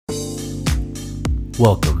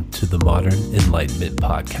Welcome to the Modern Enlightenment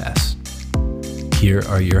Podcast. Here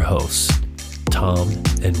are your hosts, Tom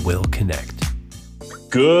and Will Connect.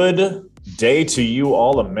 Good day to you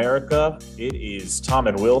all, America. It is Tom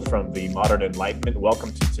and Will from the Modern Enlightenment.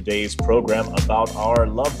 Welcome to today's program about our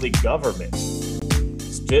lovely government.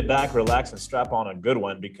 Sit back, relax, and strap on a good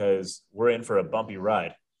one because we're in for a bumpy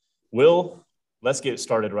ride. Will, let's get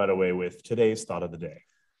started right away with today's thought of the day.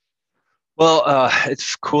 Well,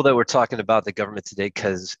 it's cool that we're talking about the government today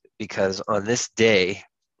because on this day,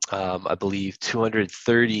 I believe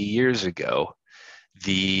 230 years ago,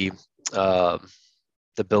 the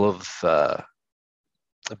Bill of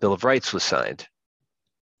Rights was signed,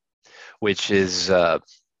 which is we're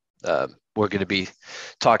going to be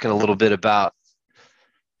talking a little bit about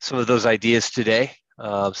some of those ideas today.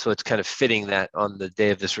 So it's kind of fitting that on the day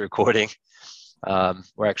of this recording,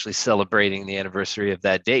 we're actually celebrating the anniversary of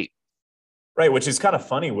that date. Right, which is kind of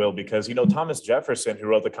funny, Will, because, Thomas Jefferson, who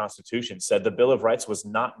wrote the Constitution, said the Bill of Rights was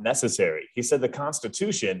not necessary. He said the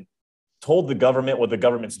Constitution told the government what the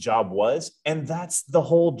government's job was, and that's the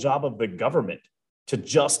whole job of the government, to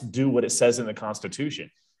just do what it says in the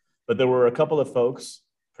Constitution. But there were a couple of folks,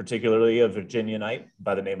 particularly a Virginianite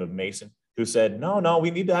by the name of Mason, who said, no,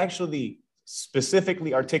 we need to actually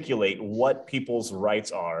specifically articulate what people's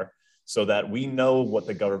rights are so that we know what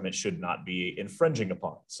the government should not be infringing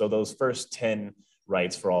upon. So those first 10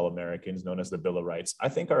 rights for all Americans, known as the Bill of Rights, I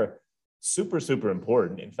think are super, super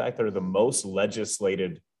important. In fact, they're the most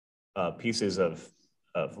legislated pieces of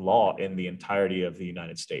law in the entirety of the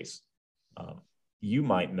United States. You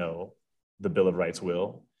might know the Bill of Rights,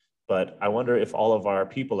 Will, but I wonder if all of our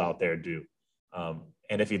people out there do.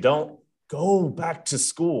 And if you don't, go back to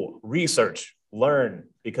school, research, learn,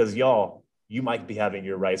 because you might be having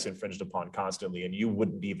your rights infringed upon constantly and you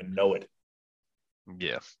wouldn't even know it.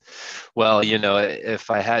 Yeah. Well,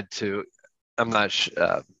 if I had to, I'm not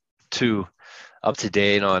too up to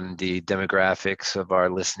date on the demographics of our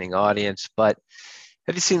listening audience, but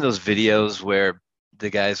have you seen those videos where the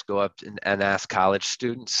guys go up and ask college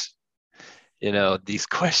students, these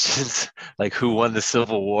questions like who won the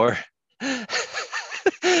Civil War?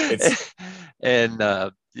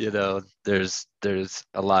 There's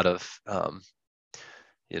a lot of,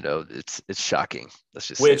 it's shocking. Let's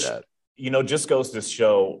just say that. Just goes to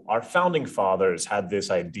show our founding fathers had this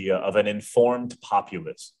idea of an informed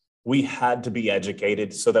populace. We had to be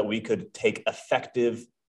educated so that we could take effective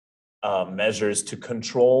measures to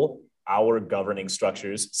control our governing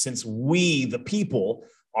structures, since we, the people,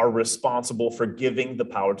 are responsible for giving the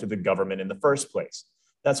power to the government in the first place.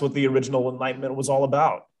 That's what the original Enlightenment was all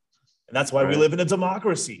about. And that's why we live in a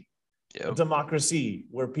democracy. Yep. A democracy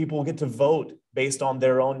where people get to vote based on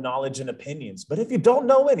their own knowledge and opinions. But if you don't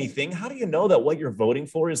know anything, how do you know that what you're voting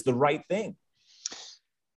for is the right thing?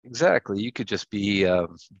 Exactly. You could just be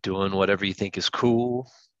doing whatever you think is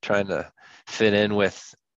cool, trying to fit in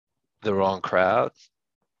with the wrong crowd.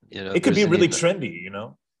 It could be really trendy,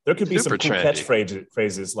 There could be some cool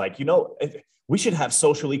catchphrases like, we should have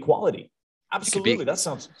social equality. Absolutely. That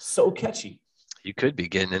sounds so catchy. You could be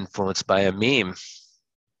getting influenced by a meme.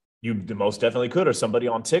 You most definitely could. Or somebody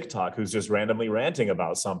on TikTok who's just randomly ranting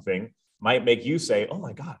about something might make you say, oh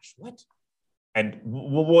my gosh, what? And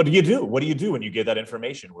what do you do? What do you do when you get that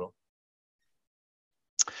information, Will?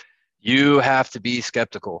 You have to be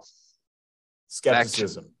skeptical.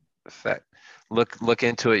 Skepticism. Look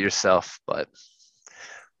into it yourself, but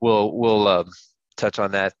we'll touch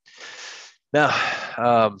on that. Now,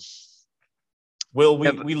 Will,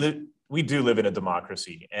 we do live in a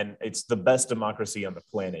democracy, and it's the best democracy on the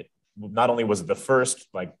planet. Not only was it the first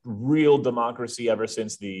real democracy ever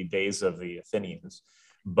since the days of the Athenians,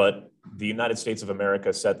 but the United States of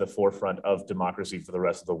America set the forefront of democracy for the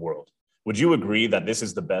rest of the world. Would you agree that this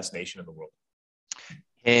is the best nation in the world?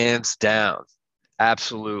 Hands down.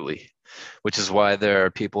 Absolutely. Which is why there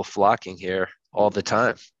are people flocking here all the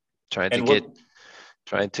time, trying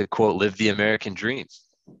to quote, live the American dream.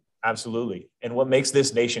 Absolutely. And what makes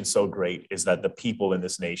this nation so great is that the people in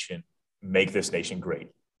this nation make this nation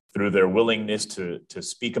great through their willingness to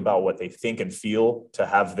speak about what they think and feel, to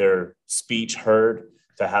have their speech heard,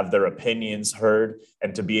 to have their opinions heard,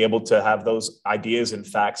 and to be able to have those ideas and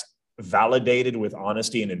facts validated with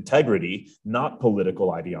honesty and integrity, not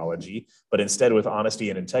political ideology, but instead with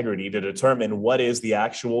honesty and integrity to determine what is the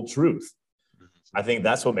actual truth. I think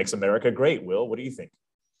that's what makes America great. Will, what do you think?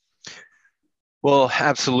 Well,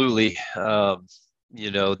 absolutely. The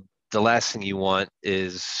last thing you want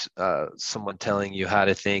is someone telling you how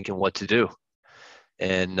to think and what to do.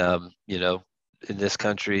 And, in this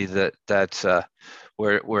country that's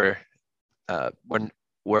we're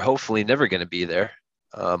hopefully never going to be there.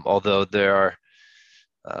 Although there are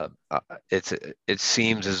it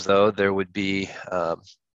seems as though there would be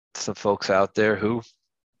some folks out there who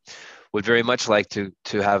would very much like to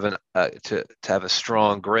have to have a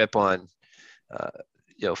strong grip on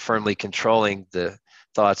firmly controlling the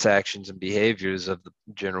thoughts, actions, and behaviors of the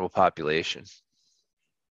general population.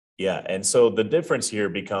 Yeah. And so the difference here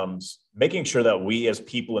becomes making sure that we as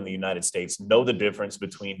people in the United States know the difference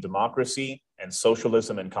between democracy and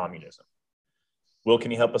socialism and communism. Will,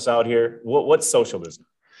 can you help us out here? What's socialism?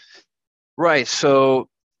 Right. So,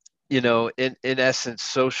 in essence,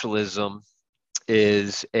 socialism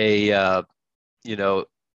is it's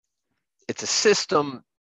a system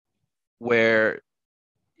where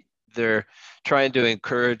they're trying to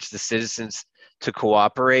encourage the citizens to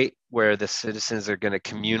cooperate, where the citizens are going to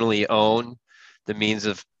communally own the means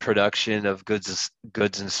of production of goods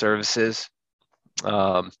and services.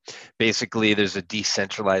 Basically, there's a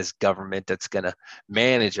decentralized government that's going to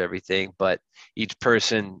manage everything, but each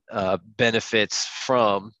person benefits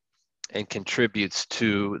from and contributes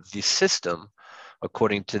to the system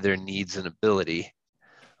according to their needs and ability.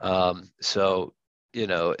 So,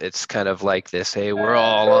 it's kind of like this, hey, we're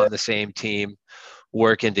all on the same team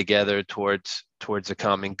working together towards a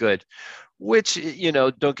common good, which,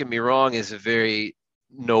 don't get me wrong, is a very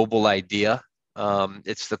noble idea.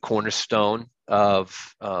 It's the cornerstone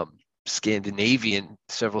of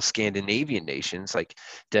several Scandinavian nations like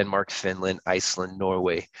Denmark, Finland, Iceland,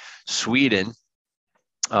 Norway, Sweden,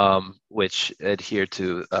 which adhere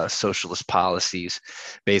to socialist policies,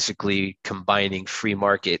 basically combining free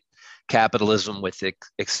market capitalism with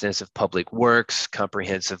extensive public works,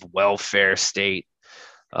 comprehensive welfare state,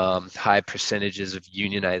 high percentages of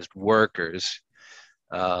unionized workers.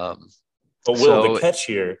 But Will, the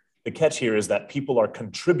catch here is that people are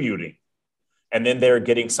contributing, and then they're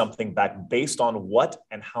getting something back based on what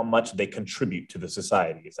and how much they contribute to the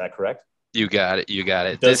society. Is that correct? You got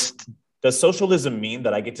it. Does socialism mean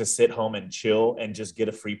that I get to sit home and chill and just get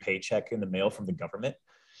a free paycheck in the mail from the government?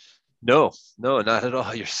 No, not at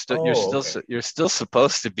all. You're still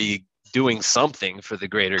supposed to be doing something for the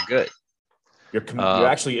greater good. You're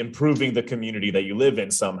actually improving the community that you live in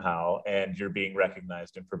somehow, and you're being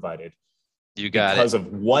recognized and provided. You got because of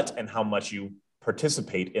what and how much you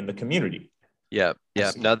participate in the community. Yeah.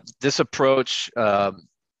 Now, this approach,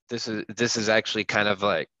 this is actually kind of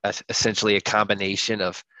like essentially a combination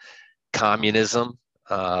of communism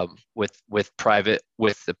with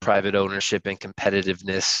the private ownership and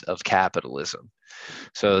competitiveness of capitalism.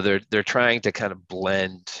 So they're trying to kind of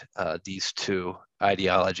blend these two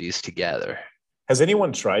ideologies together. Has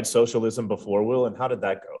anyone tried socialism before, Will, and how did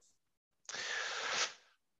that go?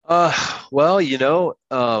 Well,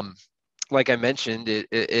 like I mentioned,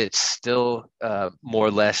 it's still more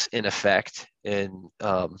or less in effect in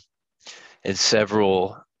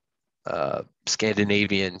several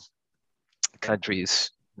Scandinavian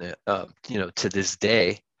countries, to this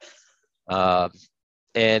day.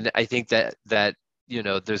 And I think that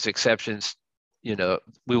there's exceptions.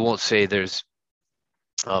 We won't say there's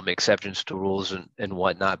exceptions to rules and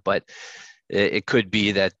whatnot, but it could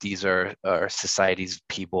be that these are societies of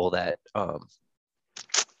people that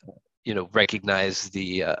recognize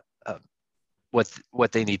the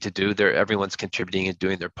what they need to do. Everyone's contributing and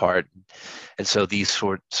doing their part, and so these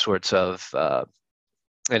sorts of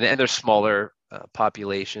and they're smaller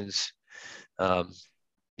populations,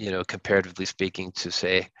 comparatively speaking to,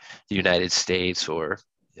 say, the United States or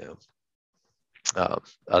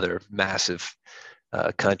other massive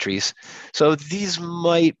countries. So these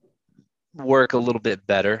might work a little bit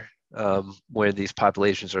better where these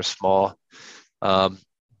populations are small.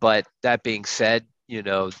 But that being said,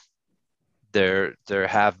 there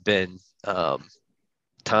have been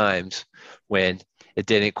times when it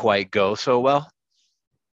didn't quite go so well.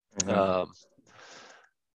 Mm-hmm.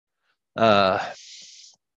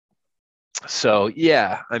 So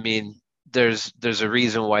yeah, I mean, there's a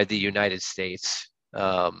reason why the United States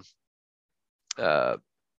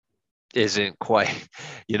isn't quite,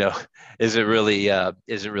 isn't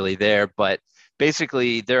really there. But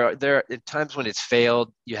basically, there are times when it's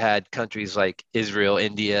failed. You had countries like Israel,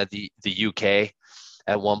 India, the UK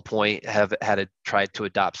at one point have tried to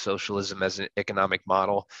adopt socialism as an economic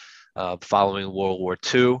model following World War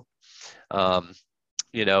II.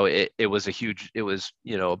 It was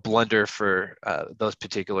a blunder for those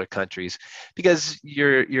particular countries, because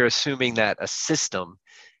you're assuming that a system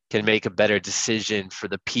can make a better decision for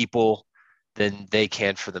the people than they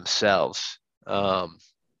can for themselves. More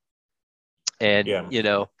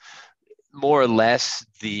or less,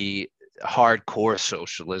 the hardcore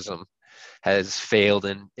socialism has failed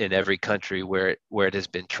in every country where it has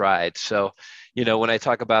been tried. So, when I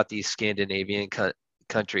talk about these Scandinavian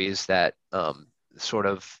countries that sort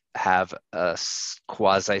of have a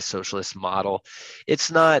quasi-socialist model.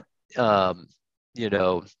 It's not, you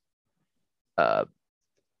know,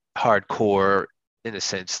 hardcore in the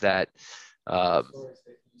sense that, from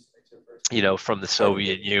the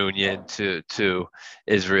Soviet Union to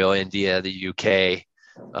Israel, India, the UK,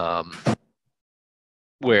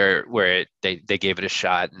 where they gave it a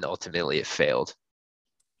shot and ultimately it failed.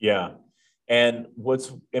 Yeah. And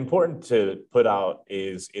what's important to put out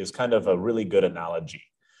is kind of a really good analogy.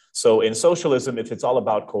 So in socialism, if it's all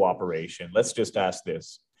about cooperation, let's just ask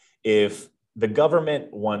this. If the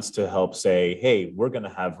government wants to help say, hey, we're going to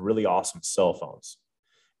have really awesome cell phones,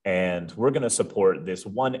 and we're going to support this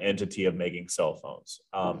one entity of making cell phones,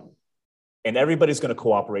 and everybody's going to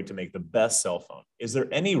cooperate to make the best cell phone, is there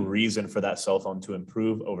any reason for that cell phone to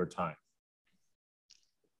improve over time?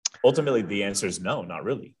 Ultimately, the answer is no, not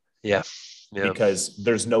really. Yeah. Because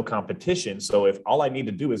there's no competition. So if all I need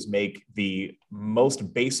to do is make the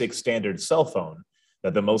most basic standard cell phone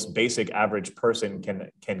that the most basic average person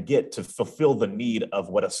can get to fulfill the need of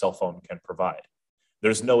what a cell phone can provide,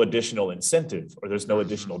 there's no additional incentive or there's no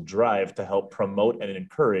additional drive to help promote and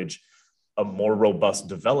encourage a more robust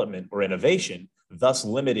development or innovation, thus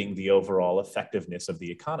limiting the overall effectiveness of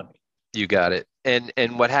the economy. You got it.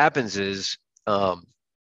 And what happens is,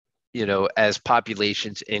 as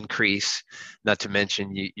populations increase, not to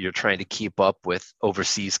mention you're trying to keep up with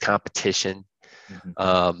overseas competition.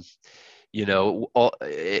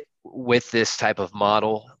 With this type of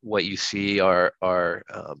model, what you see are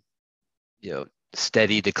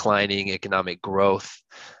steady declining economic growth,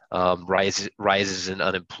 rises in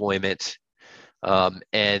unemployment,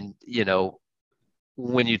 and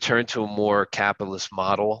when you turn to a more capitalist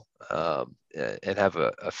model and have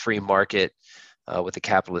a free market. With the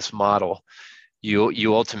capitalist model,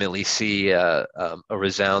 you ultimately see a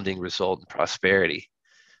resounding result in prosperity.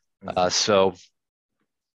 So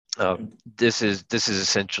this is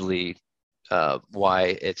essentially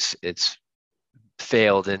why it's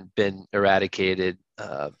failed and been eradicated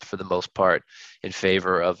for the most part in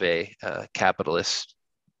favor of a capitalist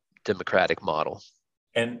democratic model.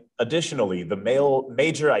 And additionally, the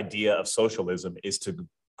major idea of socialism is to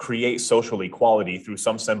create social equality through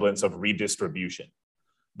some semblance of redistribution.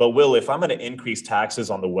 But Will, if I'm going to increase taxes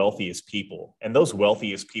on the wealthiest people, and those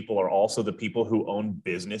wealthiest people are also the people who own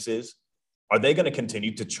businesses, are they going to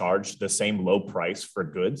continue to charge the same low price for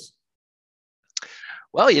goods?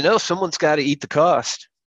 Well, someone's got to eat the cost.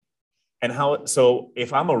 And so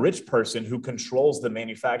if I'm a rich person who controls the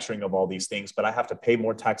manufacturing of all these things, but I have to pay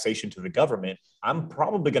more taxation to the government, I'm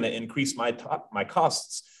probably going to increase my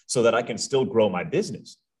costs so that I can still grow my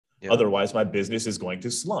business. Yeah. Otherwise, my business is going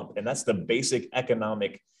to slump. And that's the basic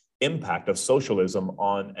economic impact of socialism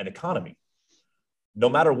on an economy. No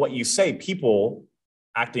matter what you say, people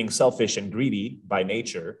acting selfish and greedy by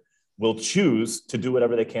nature will choose to do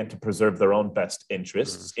whatever they can to preserve their own best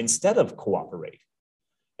interests instead of cooperate.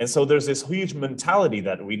 And so there's this huge mentality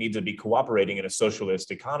that we need to be cooperating in a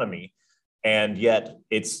socialist economy, and yet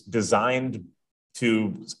it's designed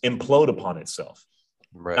to implode upon itself.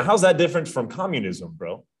 Right. Now, how's that different from communism,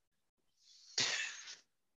 bro?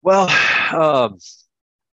 Well,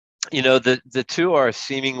 the two are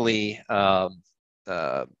seemingly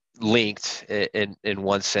linked in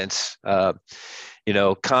one sense.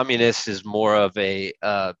 Communist is more of a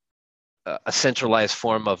centralized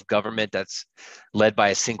form of government that's led by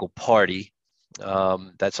a single party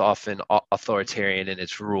that's often authoritarian in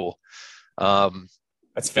its rule.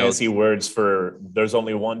 That's fancy words for there's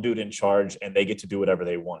only one dude in charge and they get to do whatever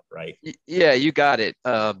they want, right? Yeah, you got it.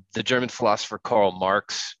 The German philosopher Karl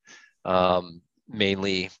Marx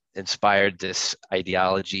mainly inspired this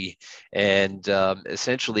ideology, and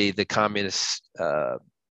essentially the communist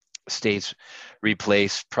states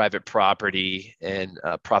replace private property and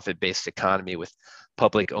profit-based economy with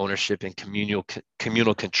public ownership and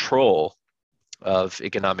communal control of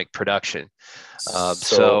economic production.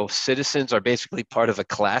 So citizens are basically part of a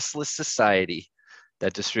classless society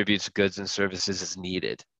that distributes goods and services as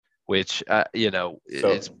needed, which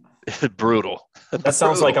is brutal. That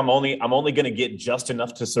sounds like I'm only going to get just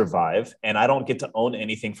enough to survive, and I don't get to own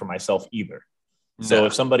anything for myself either. So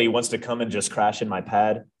if somebody wants to come and just crash in my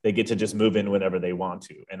pad, they get to just move in whenever they want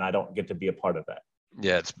to, and I don't get to be a part of that.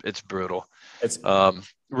 Yeah, it's brutal. It's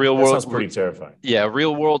real world. Sounds pretty terrifying. Yeah,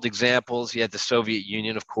 real world examples. You had the Soviet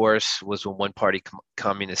Union, of course, was a one-party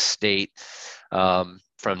communist state from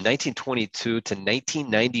 1922 to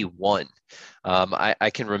 1991. I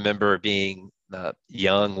can remember being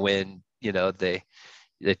young when they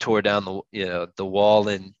tore down the wall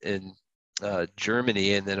in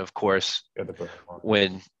Germany, and then of course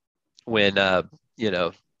when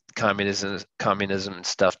communism and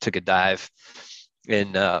stuff took a dive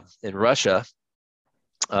in Russia.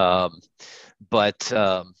 But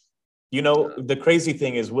the crazy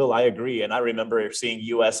thing is, Will, I agree. And I remember seeing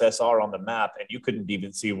USSR on the map, and you couldn't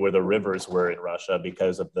even see where the rivers were in Russia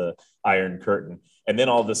because of the Iron Curtain. And then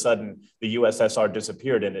all of a sudden, the USSR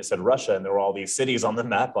disappeared and it said Russia. And there were all these cities on the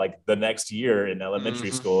map like the next year in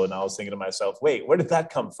elementary school. And I was thinking to myself, wait, where did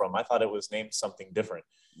that come from? I thought it was named something different.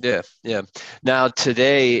 Yeah. Now,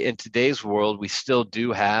 in today's world, we still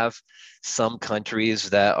do have some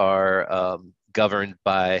countries that are governed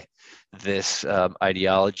by this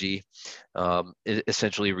ideology,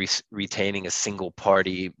 essentially retaining a single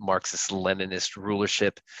party Marxist-Leninist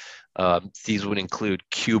rulership. These would include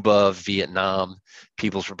Cuba, Vietnam,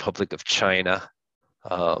 People's Republic of China,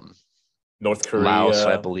 North Korea, Laos,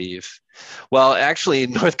 I believe. Well, actually,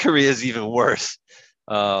 North Korea is even worse.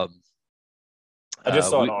 I just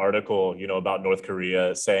saw an article, about North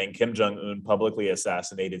Korea saying Kim Jong-un publicly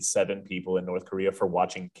assassinated 7 people in North Korea for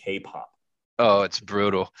watching K-pop. Oh, it's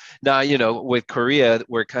brutal. Now, with Korea,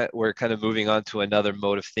 we're kind of moving on to another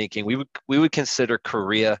mode of thinking. We would consider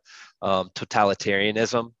Korea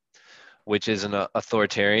totalitarianism, which is an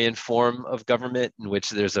authoritarian form of government in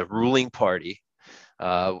which there's a ruling party,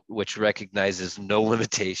 which recognizes no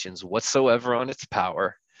limitations whatsoever on its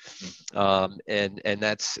power, and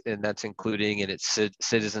that's including in its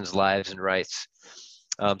citizens' lives and rights.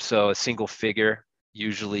 So a single figure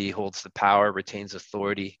usually holds the power, retains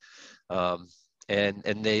authority. And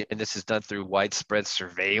this is done through widespread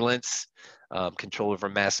surveillance, control over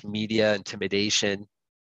mass media, intimidation.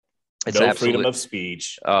 It's no freedom of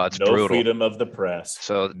speech. It's no brutal. Freedom of the press.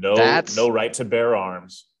 So no right to bear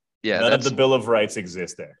arms. Yeah, none of the Bill of Rights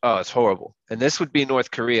exist there. Oh, it's horrible. And this would be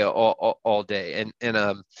North Korea all day. And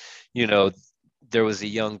there was a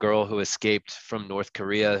young girl who escaped from North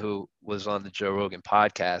Korea who was on the Joe Rogan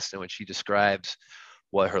podcast, and when she describes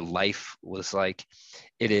what her life was like,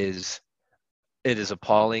 it is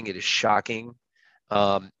appalling. It is shocking.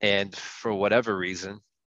 And for whatever reason,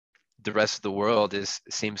 the rest of the world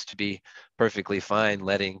seems to be perfectly fine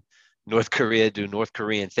letting North Korea do North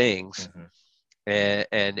Korean things.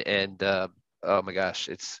 And oh my gosh,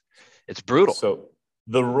 it's brutal. So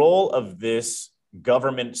the role of this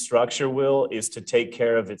government structure, Will, is to take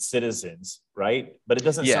care of its citizens, right? But it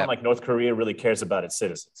doesn't sound like North Korea really cares about its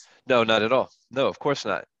citizens. No, not at all. No, of course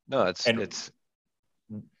not. No, it's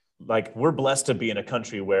like, we're blessed to be in a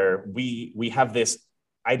country where we have this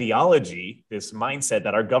ideology, this mindset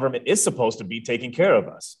that our government is supposed to be taking care of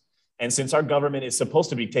us. And since our government is supposed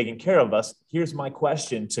to be taking care of us, here's my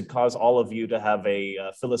question to cause all of you to have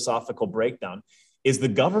a philosophical breakdown. Is the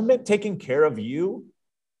government taking care of you,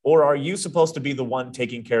 or are you supposed to be the one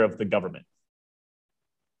taking care of the government?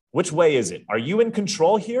 Which way is it? Are you in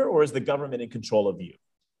control here, or is the government in control of you?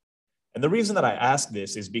 And the reason that I ask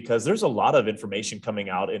this is because there's a lot of information coming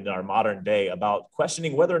out in our modern day about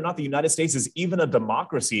questioning whether or not the United States is even a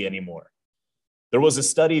democracy anymore. There was a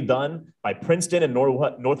study done by Princeton and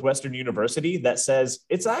Northwestern University that says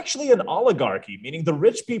it's actually an oligarchy, meaning the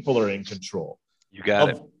rich people are in control. You got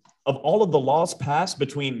it. Of all of the laws passed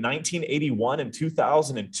between 1981 and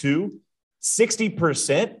 2002,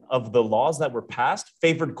 60% of the laws that were passed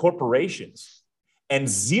favored corporations. And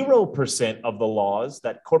 0% of the laws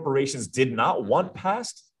that corporations did not want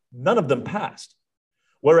passed, none of them passed.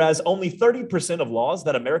 Whereas only 30% of laws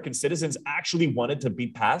that American citizens actually wanted to be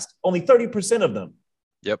passed, only 30% of them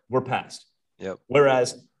were passed.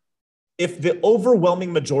 Whereas if the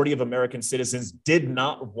overwhelming majority of American citizens did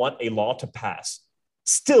not want a law to pass,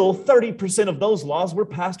 still 30% of those laws were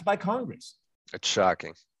passed by Congress. It's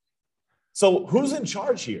shocking. So who's in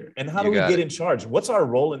charge here? And how do we get in charge? What's our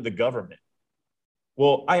role in the government?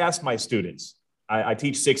 Well, I ask my students, I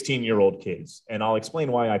teach 16-year-old kids, and I'll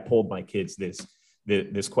explain why I polled my kids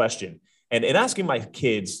this question. And in asking my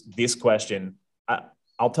kids this question,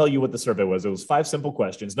 I'll tell you what the survey was. It was 5 simple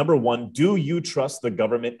questions. Number 1, do you trust the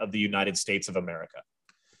government of the United States of America?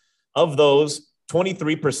 Of those,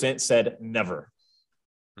 23% said never,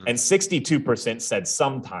 and 62% said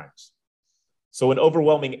sometimes. So an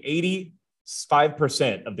overwhelming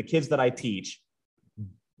 85% of the kids that I teach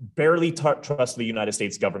barely trust the United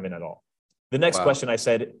States government at all. The next question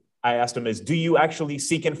I asked them is, do you actually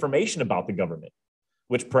seek information about the government?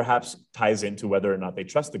 Which perhaps ties into whether or not they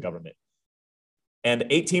trust the government. And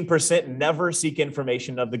 18% never seek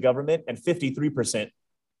information of the government, and 53%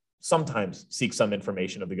 sometimes seek some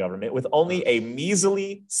information of the government, with only a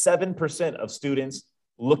measly 7% of students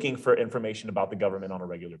looking for information about the government on a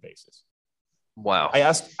regular basis. Wow. I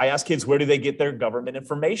ask kids, where do they get their government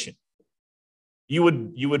information? You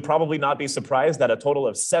would probably not be surprised that a total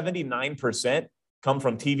of 79% come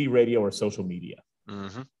from TV, radio, or social media.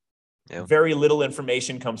 Mm-hmm. Yeah. Very little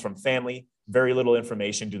information comes from family. Very little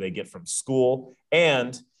information do they get from school.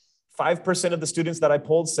 And 5% of the students that I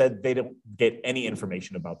polled said they don't get any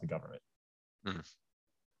information about the government. Mm.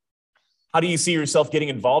 How do you see yourself getting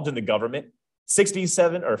involved in the government?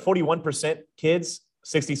 67 or 41% kids,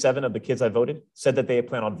 67 of the kids I voted said that they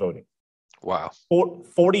plan on voting. Wow.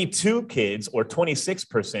 42 kids or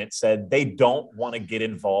 26% said they don't want to get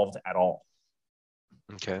involved at all.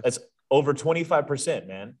 Okay. That's over 25%,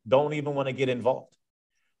 man. Don't even want to get involved.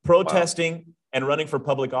 Protesting and running for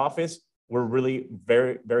public office were really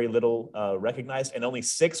very, very little recognized, and only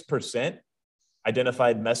 6%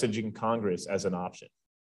 identified messaging Congress as an option.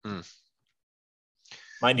 Mm.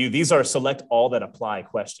 Mind you, these are select all that apply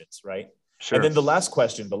questions, right? Sure. And then the last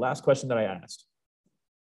question that I asked,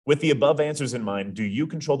 with the above answers in mind, do you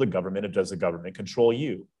control the government or does the government control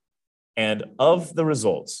you? And of the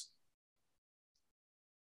results,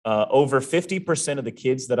 over 50% of the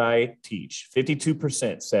kids that I teach,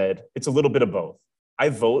 52% said it's a little bit of both. I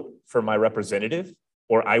vote for my representative,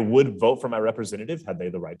 or I would vote for my representative had they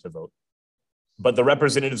the right to vote. But the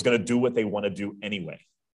representative is going to do what they want to do anyway.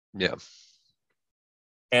 Yeah.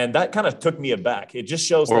 And that kind of took me aback. It just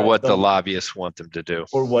shows or what the lobbyists want them to do.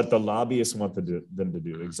 Or what the lobbyists want them to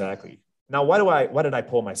do. Exactly. Now, why did I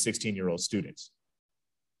poll my 16-year-old students?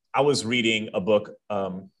 I was reading a book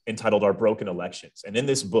entitled Our Broken Elections. And in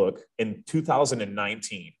this book, in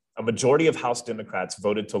 2019, a majority of House Democrats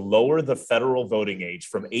voted to lower the federal voting age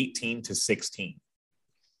from 18 to 16.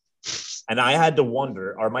 And I had to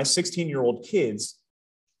wonder, are my 16-year-old kids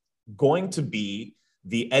going to be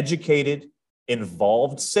the educated,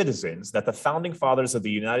 involved citizens that the founding fathers of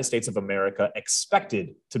the United States of America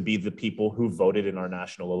expected to be the people who voted in our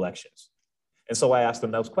national elections? And so I asked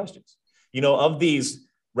them those questions. You know, of these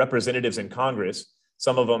representatives in Congress,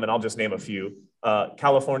 some of them, and I'll just name a few,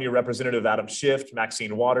 California Representative Adam Schiff,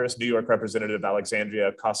 Maxine Waters, New York Representative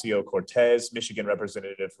Alexandria Ocasio-Cortez, Michigan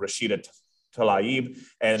Representative Rashida Tlaib,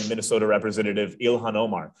 and Minnesota Representative Ilhan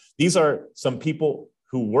Omar. These are some people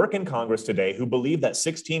who work in Congress today who believe that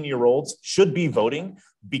 16-year-olds should be voting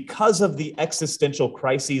because of the existential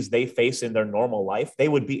crises they face in their normal life. They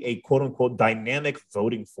would be a quote unquote dynamic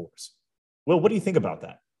voting force. Will, what do you think about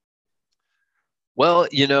that? Well,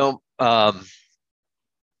 you know,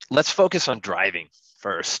 let's focus on driving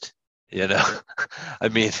first. You know, I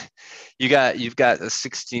mean, you've got a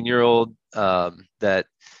 16-year-old that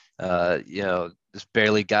you know, just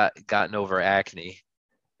barely gotten over acne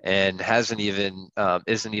and isn't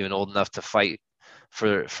even old enough to fight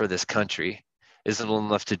for this country, isn't old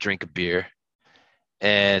enough to drink a beer,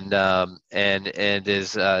 and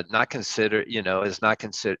is not considered, you know, is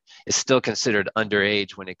still considered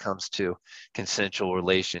underage when it comes to consensual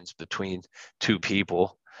relations between two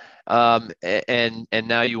people, and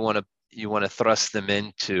now you want to thrust them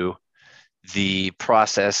into the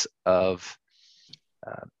process of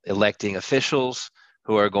electing officials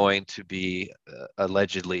who are going to be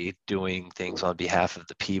allegedly doing things on behalf of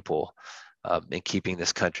the people and keeping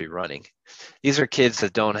this country running. These are kids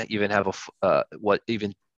that don't even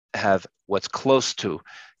have what's close to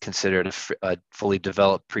considered a fully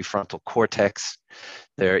developed prefrontal cortex.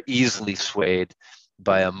 They're easily swayed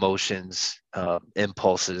by emotions,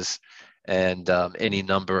 impulses, and any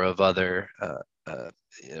number of other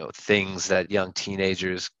you know, things that young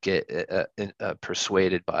teenagers get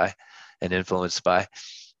persuaded by and influenced by.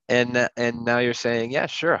 And now you're saying, yeah,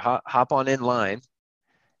 sure, hop on in line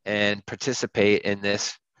and participate in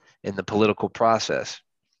the political process.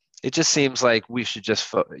 It just seems like we should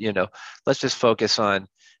just, let's just focus on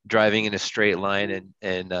driving in a straight line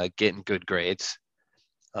and getting good grades.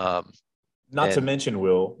 Not to mention,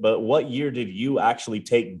 Will, but what year did you actually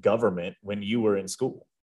take government when you were in school?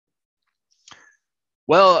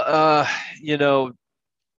 Well, you know,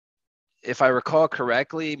 if I recall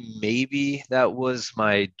correctly, maybe that was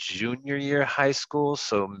my junior year of high school.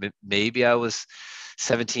 So maybe I was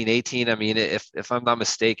 17, 18. I mean, if I'm not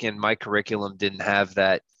mistaken, my curriculum didn't have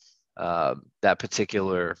that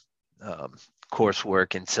particular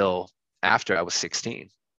coursework until after I was 16.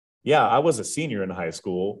 Yeah, I was a senior in high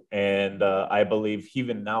school, and I believe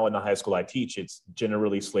even now in the high school I teach, it's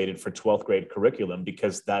generally slated for 12th grade curriculum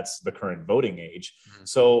because that's the current voting age. Mm-hmm.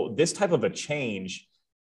 So this type of a change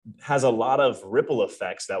has a lot of ripple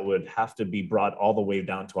effects that would have to be brought all the way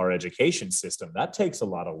down to our education system. That takes a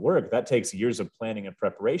lot of work. That takes years of planning and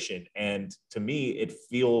preparation. And to me, it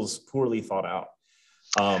feels poorly thought out.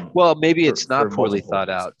 Well, maybe it's not poorly thought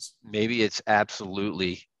out. Maybe it's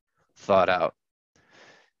absolutely thought out.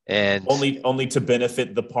 And only to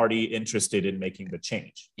benefit the party interested in making the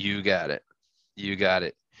change. You got it.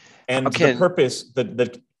 And the purpose,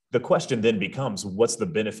 the question then becomes, what's the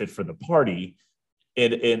benefit for the party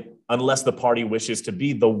unless the party wishes to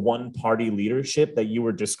be the one party leadership that you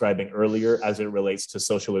were describing earlier as it relates to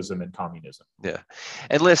socialism and communism? Yeah.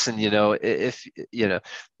 And listen, if,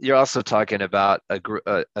 you're also talking about a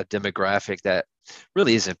demographic that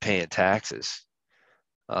really isn't paying taxes.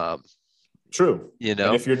 True. And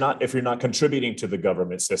if you're not contributing to the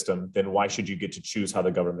government system, then why should you get to choose how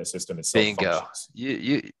the government system itself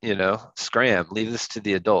functions? Scram, leave this to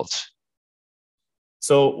the adults.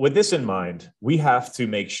 So with this in mind, we have to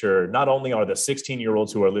make sure not only are the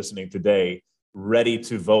 16-year-olds who are listening today ready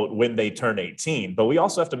to vote when they turn 18, but we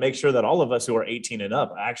also have to make sure that all of us who are 18 and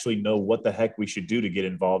up actually know what the heck we should do to get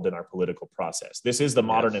involved in our political process. This is the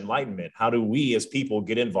modern enlightenment. How do we as people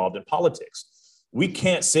get involved in politics? We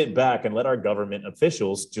can't sit back and let our government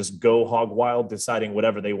officials just go hog wild, deciding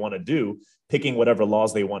whatever they want to do, picking whatever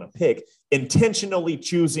laws they want to pick, intentionally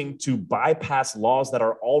choosing to bypass laws that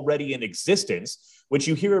are already in existence, which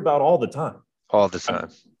you hear about all the time. All the time.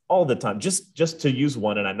 All the time. Just to use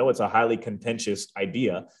one, and I know it's a highly contentious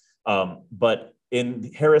idea, but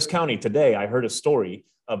in Harris County today, I heard a story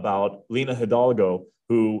about Lena Hidalgo,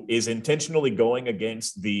 who is intentionally going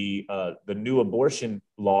against the new abortion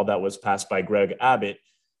law that was passed by Greg Abbott,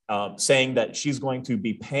 saying that she's going to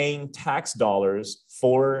be paying tax dollars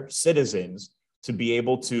for citizens to be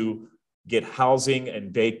able to get housing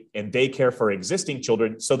and daycare for existing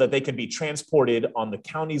children so that they can be transported on the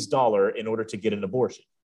county's dollar in order to get an abortion.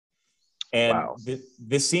 And wow.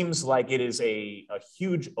 This seems like it is a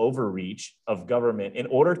huge overreach of government in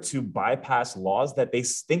order to bypass laws that they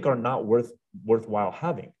think are not worthwhile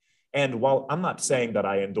having. And while I'm not saying that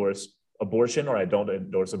I endorse abortion or I don't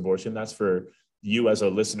endorse abortion, that's for you as a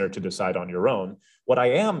listener to decide on your own. What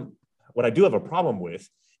I do have a problem with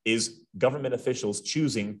is government officials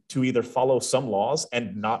choosing to either follow some laws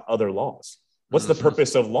and not other laws. What's the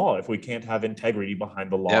purpose of law if we can't have integrity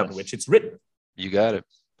behind the law in which it's written? You got it.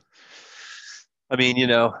 I mean,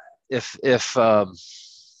 if I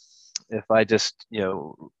just,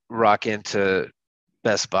 rock into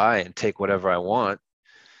Best Buy and take whatever I want,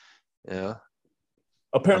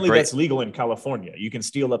 apparently that's legal in California. You can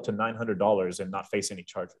steal up to $900 and not face any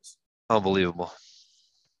charges. Unbelievable.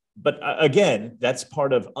 But again, that's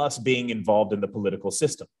part of us being involved in the political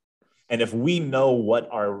system. And if we know what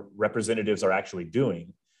our representatives are actually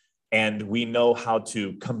doing and we know how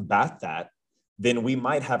to combat that, then we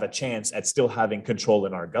might have a chance at still having control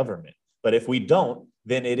in our government. But if we don't,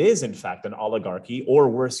 then it is in fact an oligarchy, or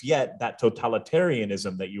worse yet, that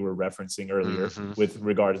totalitarianism that you were referencing earlier with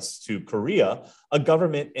regards to Korea, a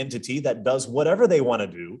government entity that does whatever they want to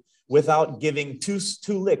do without giving two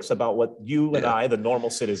licks about what you and I, the normal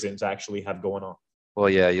citizens, actually have going on. Well,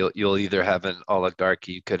 yeah, you'll either have an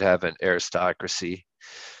oligarchy, you could have an aristocracy.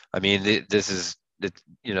 I mean, this is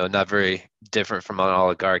not very different from an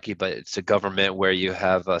oligarchy, but it's a government where you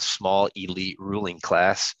have a small elite ruling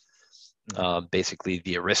class, basically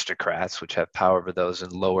the aristocrats, which have power over those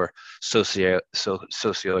in lower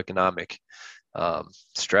socioeconomic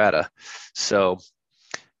strata. So,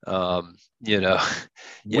 your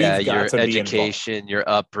education, your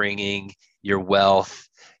upbringing, your wealth,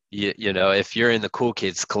 if you're in the cool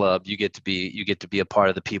kids club, you get to be a part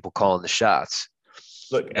of the people calling the shots.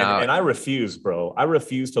 Look, and I refuse, bro. I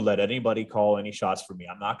refuse to let anybody call any shots for me.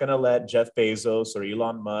 I'm not going to let Jeff Bezos or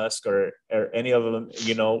Elon Musk or any of them,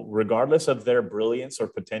 regardless of their brilliance or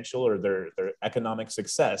potential or their economic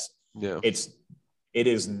success. Yeah. It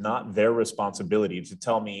is not their responsibility to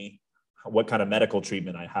tell me what kind of medical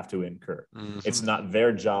treatment I have to incur. It's not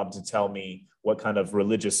their job to tell me what kind of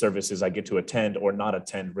religious services I get to attend or not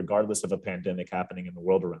attend, regardless of a pandemic happening in the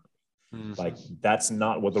world around me. Like, that's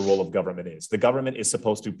not what the role of government is. The government is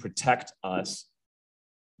supposed to protect us,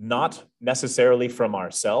 not necessarily from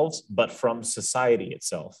ourselves, but from society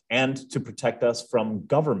itself, and to protect us from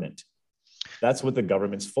government. That's what the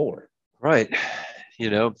government's for. Right.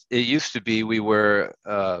 It used to be we were,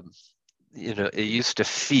 it used to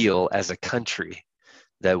feel as a country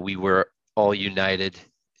that we were all united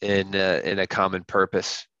in a common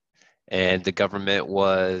purpose. And the government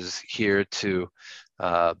was here to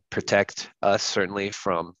protect us, certainly,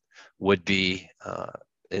 from would-be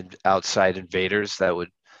outside invaders that would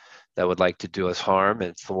like to do us harm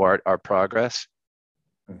and thwart our progress.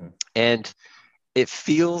 And it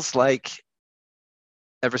feels like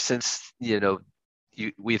ever since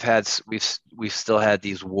we've still had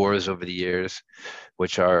these wars over the years,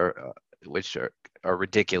 which are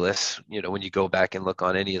ridiculous. When you go back and look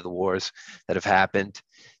on any of the wars that have happened,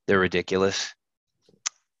 they're ridiculous.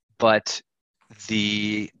 But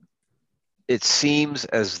it seems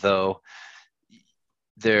as though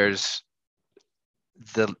there's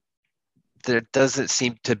the there doesn't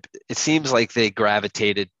seem to, it seems like they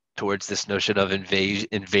gravitated towards this notion of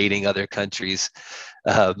invading other countries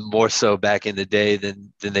more so back in the day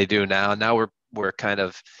than they do now. Now we're kind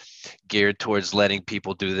of geared towards letting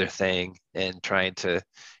people do their thing and trying to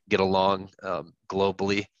get along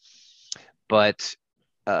globally. But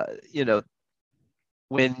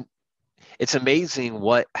when it's amazing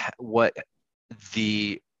what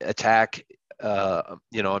the attack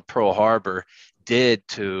on Pearl Harbor did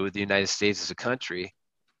to the United States as a country,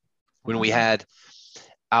 when we had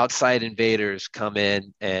outside invaders come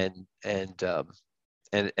in and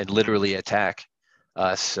literally attack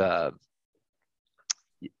us, on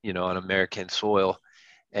American soil.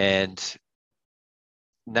 And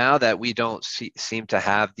now that we don't seem to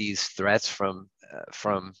have these threats from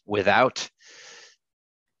without,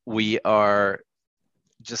 we are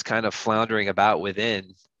just kind of floundering about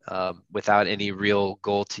within, without any real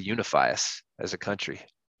goal to unify us as a country.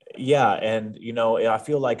 Yeah. And, I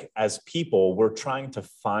feel like as people, we're trying to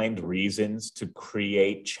find reasons to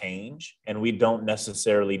create change, and we don't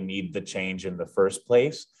necessarily need the change in the first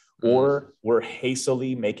place, or we're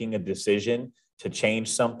hastily making a decision to change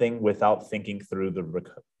something without thinking through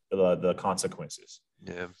the consequences.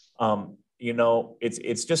 Yeah.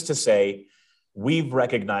 It's just to say, we've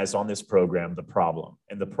recognized on this program the problem,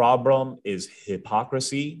 and the problem is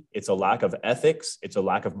hypocrisy. It's a lack of ethics. It's a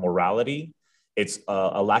lack of morality. It's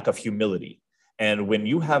a lack of humility. And when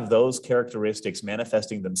you have those characteristics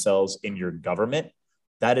manifesting themselves in your government,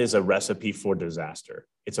 that is a recipe for disaster.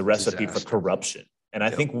 It's a recipe for corruption. And I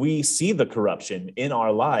think we see the corruption in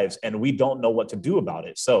our lives, and we don't know what to do about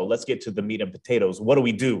it. So let's get to the meat and potatoes. What do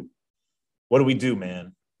we do? What do we do,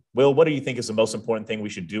 man? Will, what do you think is the most important thing we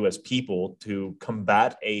should do as people to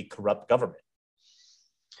combat a corrupt government?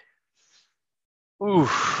 Ooh,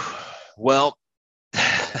 well,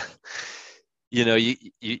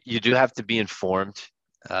 you do have to be informed,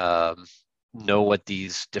 know what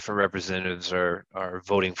these different representatives are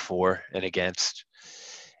voting for and against,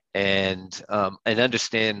 and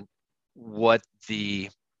understand what the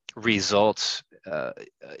results,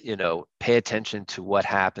 pay attention to what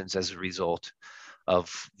happens as a result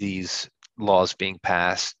of these laws being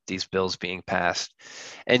passed, these bills being passed.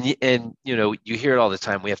 And you hear it all the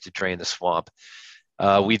time, we have to drain the swamp.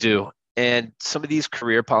 We do. And some of these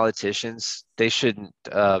career politicians, they shouldn't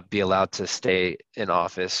be allowed to stay in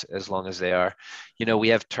office as long as they are. We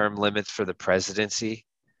have term limits for the presidency.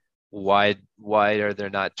 Why are there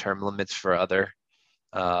not term limits for other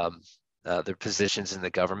positions in the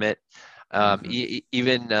government?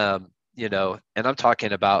 Even and I'm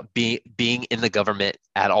talking about being in the government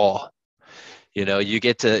at all. You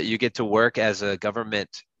get to work as a government,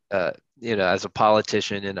 as a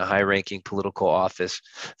politician in a high-ranking political office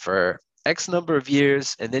for X number of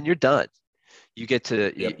years, and then you're done. You get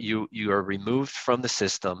to you are removed from the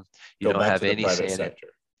system. You don't have any say in it,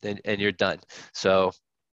 and you're done. So,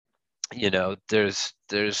 there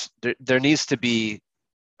needs to be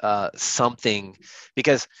something,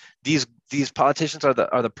 because these politicians are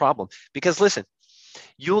the problem. Because listen,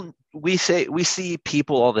 we see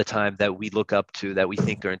people all the time that we look up to, that we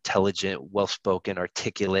think are intelligent, well-spoken,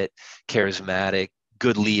 articulate, charismatic,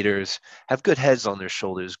 good leaders, have good heads on their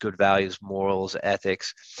shoulders, good values, morals,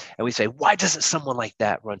 ethics. And we say, why doesn't someone like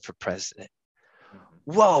that run for president?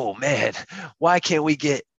 Whoa, man, why can't we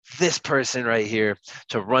get this person right here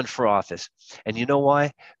to run for office? And you know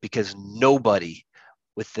why? Because nobody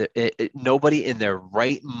in their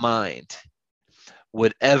right mind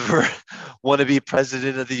would ever want to be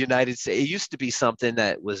president of the United States. It used to be something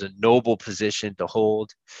that was a noble position to hold,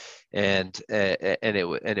 and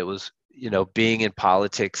it was, being in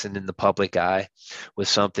politics and in the public eye was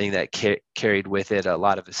something that carried with it a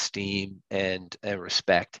lot of esteem and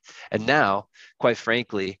respect. And now, quite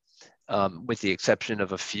frankly, with the exception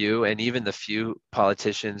of a few, and even the few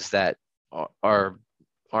politicians that aren't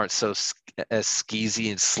so as skeezy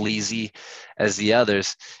and sleazy as the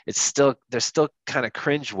others, they're still kind of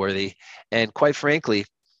cringeworthy. And quite frankly,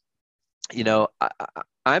 I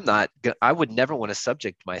would never want to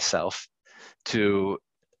subject myself to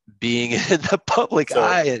being in the public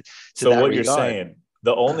eye. So what you're saying,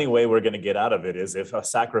 the only way we're going to get out of it is if a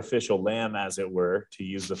sacrificial lamb, as it were, to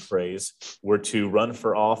use the phrase, were to run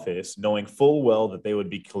for office, knowing full well that they would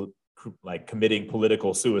be committing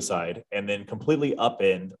political suicide, and then completely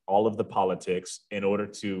upend all of the politics in order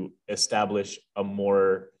to establish a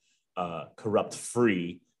more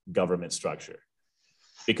corrupt-free government structure.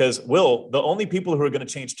 Because, the only people who are going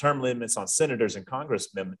to change term limits on senators and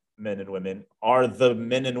congressmen, men and women, are the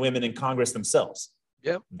men and women in Congress themselves.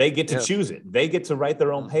 Yep. They get to choose it. They get to write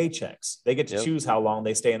their own paychecks. They get to choose how long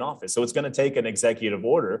they stay in office. So it's going to take an executive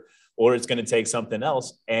order, or it's going to take something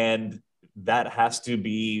else. And that has to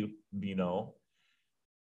be,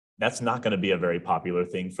 that's not going to be a very popular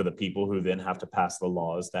thing for the people who then have to pass the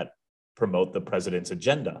laws that promote the president's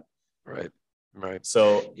agenda. Right.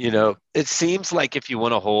 So, it seems like if you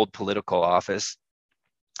want to hold political office,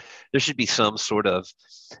 there should be some sort of,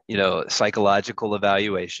 psychological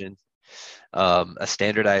evaluation, a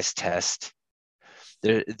standardized test.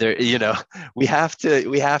 We have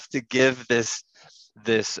to give this,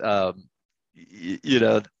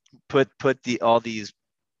 put all these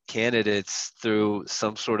candidates through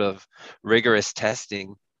some sort of rigorous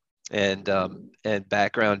testing and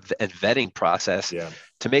background and vetting process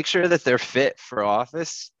to make sure that they're fit for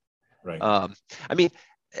office. Right.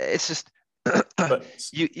 It's just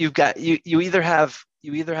you either have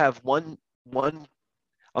one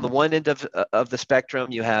on the one end of the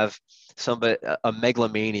spectrum, you have somebody, a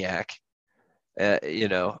megalomaniac.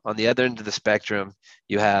 On the other end of the spectrum,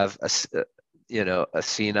 you have a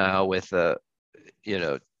senile with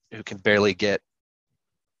who can barely get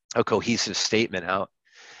a cohesive statement out.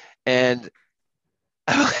 And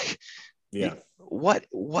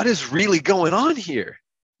what is really going on here?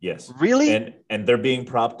 Yes. Really? And they're being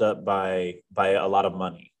propped up by a lot of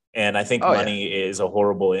money. And I think money is a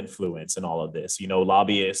horrible influence in all of this.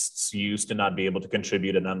 Lobbyists used to not be able to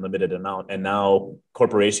contribute an unlimited amount, and now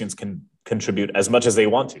corporations can contribute as much as they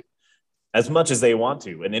want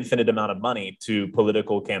to, an infinite amount of money to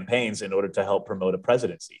political campaigns in order to help promote a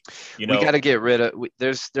presidency. We got to get rid of.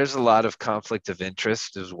 There's a lot of conflict of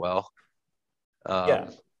interest as well.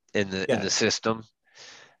 In the system,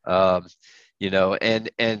 and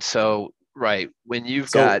so right when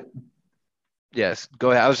you've got. Yes,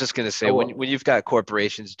 go ahead. I was just going to say, when you've got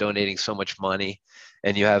corporations donating so much money,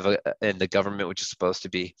 and you have and the government, which is supposed to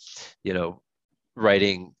be,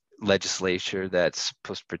 writing legislature that's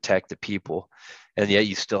supposed to protect the people, and yet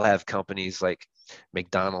you still have companies like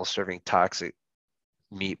McDonald's serving toxic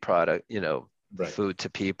meat product, food to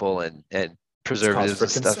people and preservatives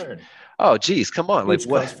and stuff. Concern. Oh, geez, come on! Huge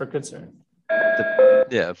cause for concern.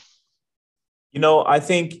 I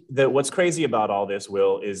think that what's crazy about all this,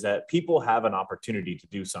 Will, is that people have an opportunity to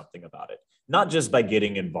do something about it, not just by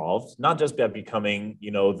getting involved, not just by becoming,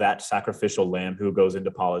 that sacrificial lamb who goes into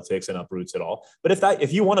politics and uproots it all. But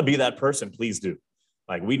if you want to be that person, please do.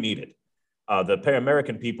 We need it. The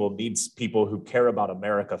American people needs people who care about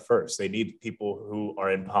America first. They need people who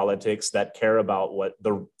are in politics that care about what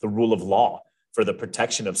the rule of law, for the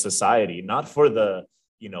protection of society, not for the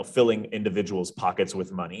filling individuals' pockets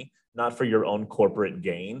with money, not for your own corporate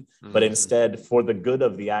gain, but instead for the good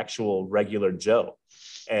of the actual regular Joe.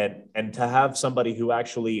 And to have somebody who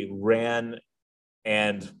actually ran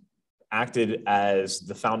and acted as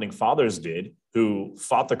the founding fathers did, who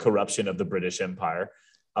fought the corruption of the British Empire,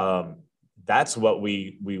 that's what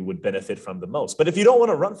we would benefit from the most. But if you don't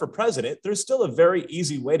want to run for president, there's still a very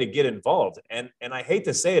easy way to get involved. And I hate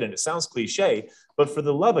to say it, and it sounds cliche, but for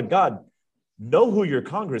the love of God, know who your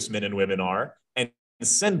congressmen and women are and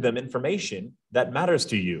send them information that matters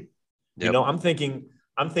to you. Yep. I'm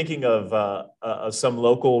thinking of some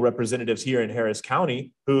local representatives here in Harris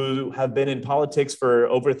County who have been in politics for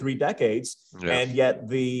over 3 decades, and yet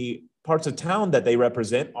the parts of town that they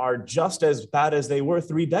represent are just as bad as they were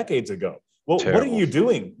 3 decades ago. Well, Terrible. What are you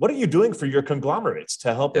doing? What are you doing for your conglomerates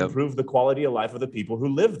to help improve the quality of life of the people who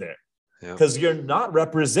live there? Because you're not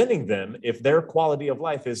representing them if their quality of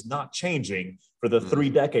life is not changing for the 3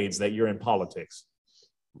 decades that you're in politics.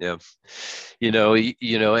 Yeah.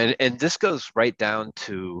 And this goes right down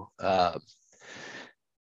to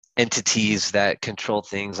entities that control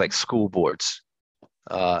things like school boards.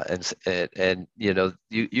 And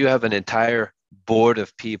you have an entire board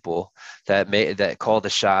of people that call the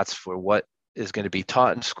shots for what is going to be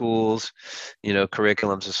taught in schools,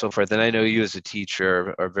 curriculums and so forth. And I know you as a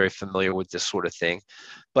teacher are very familiar with this sort of thing,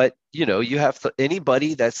 but you have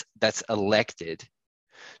anybody that's elected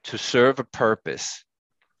to serve a purpose,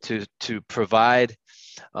 to provide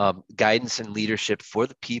guidance and leadership for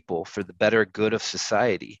the people, for the better good of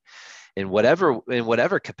society, in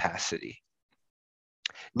whatever capacity,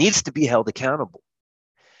 needs to be held accountable.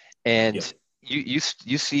 And you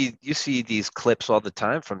see these clips all the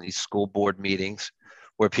time from these school board meetings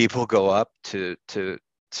where people go up to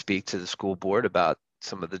speak to the school board about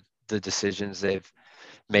some of the decisions they've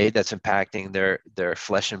made that's impacting their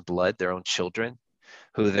flesh and blood, their own children,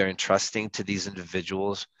 who they're entrusting to these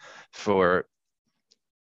individuals for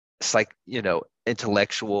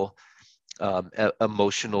intellectual,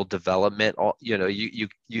 emotional development.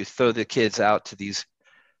 You throw the kids out to these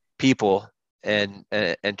people and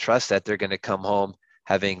trust that they're going to come home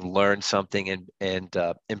having learned something and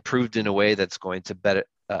improved in a way that's going to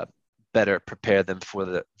better prepare them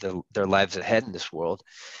for their lives ahead in this world.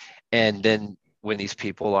 And then when these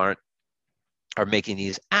people are making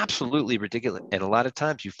these absolutely ridiculous, and a lot of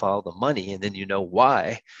times you follow the money, and then you know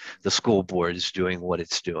why the school board is doing what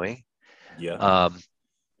it's doing. Yeah.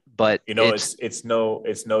 But it's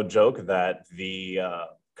no joke that the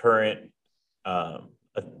current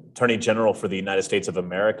Attorney General for the United States of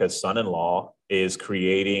America's son-in-law is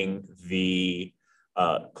creating the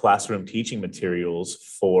classroom teaching materials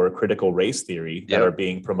for critical race theory that are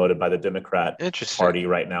being promoted by the Democrat Party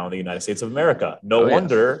right now in the United States of America. No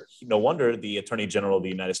wonder the Attorney General of the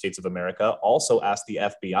United States of America also asked the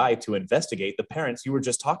FBI to investigate the parents you were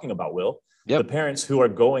just talking about, Will. The parents who are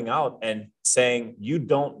going out and saying, you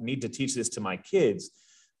don't need to teach this to my kids.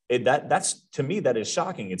 That's to me, that is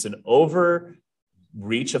shocking. It's an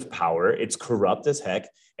overreach of power. It's corrupt as heck.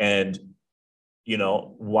 And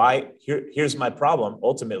here's my problem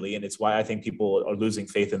ultimately, and it's why I think people are losing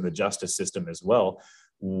faith in the justice system as well.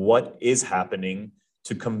 What is happening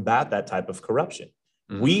to combat that type of corruption?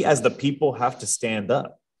 We as the people have to stand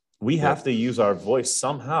up. We have to use our voice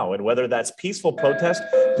somehow. And whether that's peaceful protest,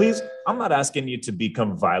 please, I'm not asking you to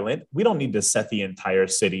become violent. We don't need to set the entire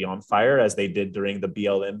city on fire as they did during the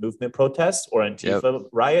BLM movement protests or Antifa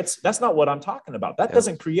riots. That's not what I'm talking about. That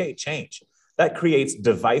doesn't create change. That creates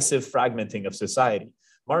divisive fragmenting of society.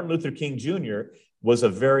 Martin Luther King Jr. was a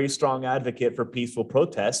very strong advocate for peaceful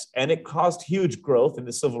protests, and it caused huge growth in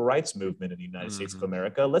the civil rights movement in the United States of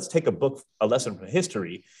America. Let's take a lesson from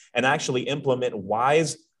history and actually implement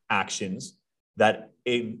wise actions that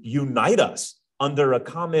unite us under a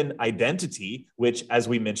common identity, which, as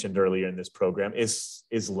we mentioned earlier in this program, is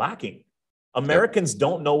lacking. Americans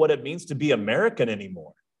don't know what it means to be American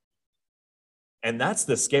anymore. And that's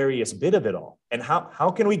the scariest bit of it all. And how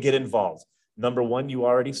can we get involved? Number one, you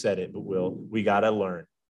already said it, but we got to learn.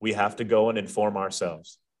 We have to go and inform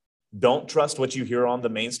ourselves. Don't trust what you hear on the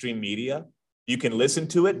mainstream media. You can listen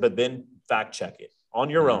to it, but then fact check it on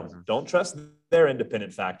your own. Don't trust their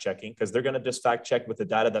independent fact checking, because they're going to just fact check with the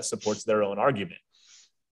data that supports their own argument.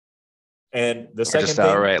 And the second thing,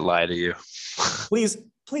 outright lie to you.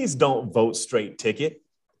 please don't vote straight ticket.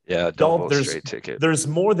 Yeah, don't vote straight ticket. There's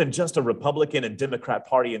more than just a Republican and Democrat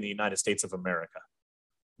party in the United States of America.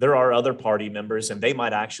 There are other party members, and they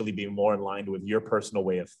might actually be more in line with your personal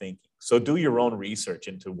way of thinking. So do your own research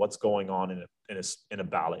into what's going on in a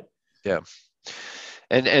ballot. Yeah.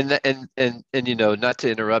 And not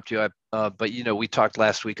to interrupt you, but we talked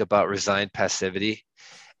last week about resigned passivity,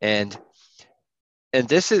 and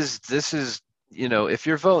this is if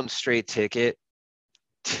you're voting straight ticket,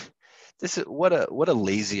 this is what a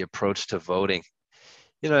lazy approach to voting.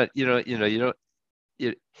 You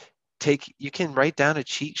can write down a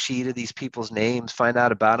cheat sheet of these people's names, find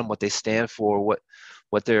out about them, what they stand for,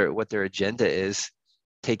 what their agenda is,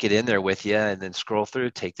 take it in there with you, and then scroll through,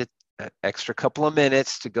 take the extra couple of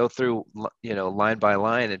minutes to go through, line by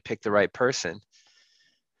line and pick the right person.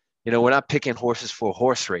 We're not picking horses for a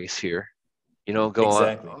horse race here.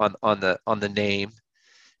 Go on the name.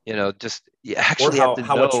 Just you actually have to know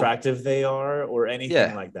how attractive they are or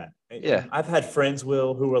anything like that. Yeah. I've had friends,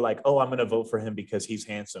 Will, who were like, oh, I'm going to vote for him because he's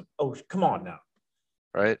handsome. Oh, come on now.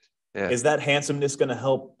 Right. Yeah. Is that handsomeness going to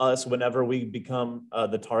help us whenever we become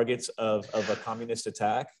the targets of a communist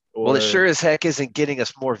attack? Well, it sure as heck isn't getting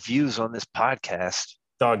us more views on this podcast.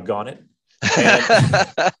 Doggone it.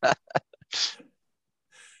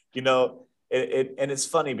 And, and it's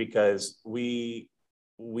funny because we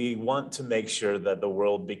want to make sure that the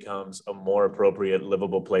world becomes a more appropriate,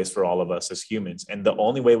 livable place for all of us as humans. And the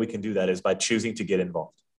only way we can do that is by choosing to get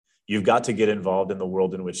involved. You've got to get involved in the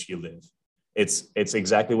world in which you live. It's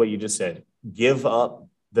exactly what you just said. Give up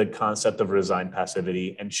the concept of resigned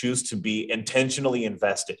passivity and choose to be intentionally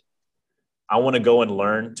invested. I want to go and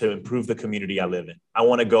learn to improve the community I live in. I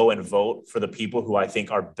want to go and vote for the people who I think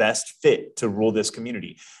are best fit to rule this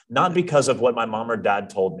community, not because of what my mom or dad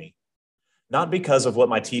told me, not because of what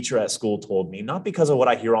my teacher at school told me, not because of what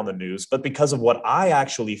I hear on the news, but because of what I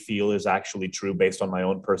actually feel is actually true based on my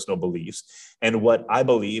own personal beliefs and what I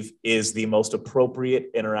believe is the most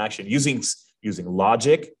appropriate interaction using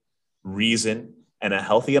logic, reason, and a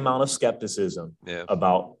healthy amount of skepticism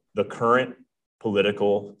about the current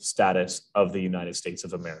political status of the United States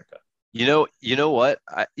of America. You know what?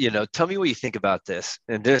 Tell me what you think about this.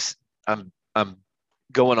 And this, I'm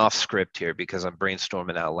going off script here because I'm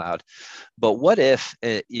brainstorming out loud. But what if,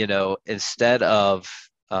 instead of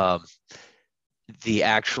the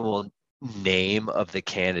actual name of the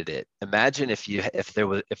candidate, imagine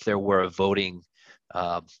if there were a voting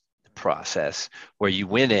process where you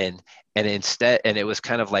went in and it was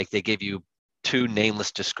kind of like they gave you two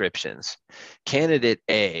nameless descriptions. Candidate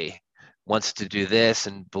A wants to do this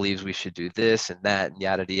and believes we should do this and that and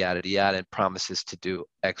yada, yada, yada, and promises to do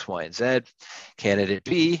X, Y, and Z. Candidate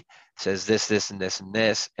B says this, this, and this, and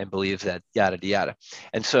this, and believes that yada, yada.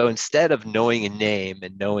 And so instead of knowing a name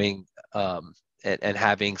and knowing and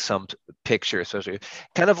having some picture associated,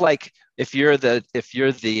 kind of like if you're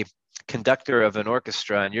the conductor of an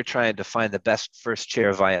orchestra and you're trying to find the best first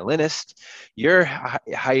chair violinist, you're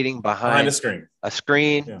hiding behind a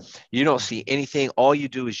screen. Yeah. You don't see anything. All you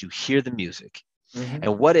do is you hear the music. Mm-hmm.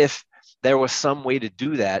 And what if there was some way to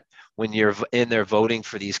do that when you're in there voting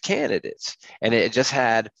for these candidates, and it just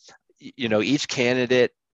had, each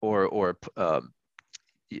candidate had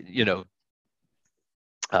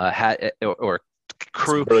or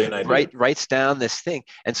crew writes down this thing.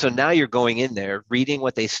 And so now you're going in there reading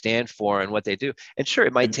what they stand for and what they do. And sure,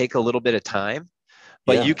 it might take a little bit of time,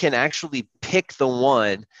 but you can actually pick the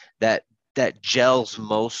one that gels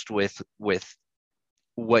most with what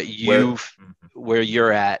where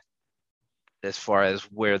you're at, as far as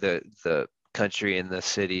where the country and the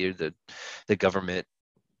city or the government.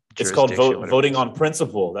 It's called voting on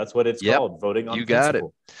principle. That's what it's called. Voting on principle. You got it.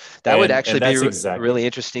 That would actually be a really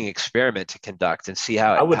interesting experiment to conduct and see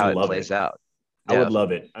how it plays out. I would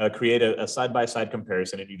love it. Create a side-by-side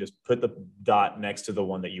comparison, and you just put the dot next to the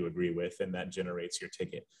one that you agree with, and that generates your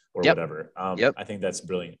ticket or whatever. I think that's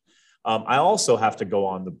brilliant. I also have to go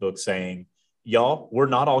on the book saying, y'all, we're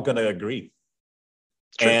not all going to agree.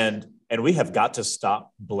 True. And we have got to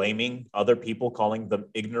stop blaming other people, calling them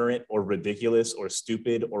ignorant or ridiculous or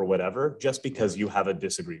stupid or whatever, just because you have a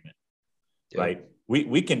disagreement, right?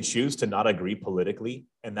 We can choose to not agree politically,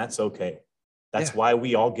 and that's okay. That's why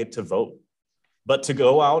we all get to vote. But to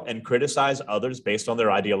go out and criticize others based on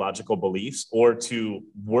their ideological beliefs, or to,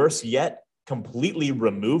 worse yet, completely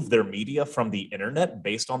remove their media from the internet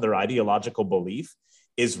based on their ideological belief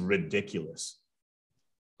is ridiculous.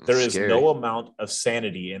 There is no amount of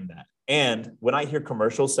sanity in that. And when I hear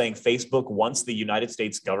commercials saying Facebook wants the United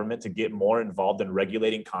States government to get more involved in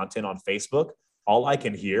regulating content on Facebook, all I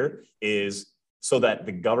can hear is so that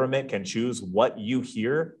the government can choose what you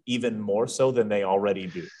hear even more so than they already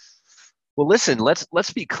do. Well, listen,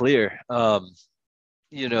 let's be clear. The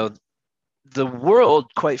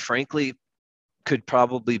world, quite frankly, could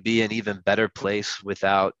probably be an even better place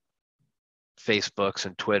without Facebooks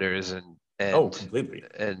and Twitters and completely.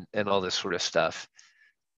 and all this sort of stuff.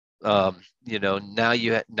 Now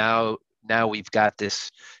we've got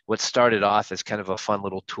this, what started off as kind of a fun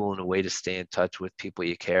little tool and a way to stay in touch with people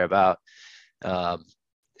you care about,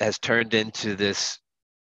 has turned into this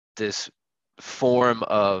form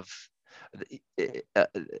of,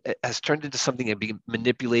 has turned into something that being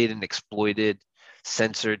manipulated and exploited,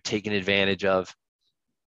 censored, taken advantage of.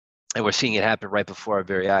 And we're seeing it happen right before our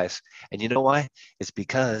very eyes. And you know why? It's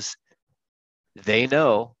because they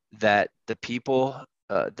know that the people,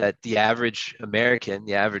 that the average American,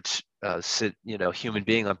 the average human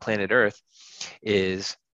being on planet Earth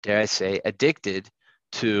is, dare I say, addicted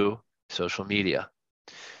to social media.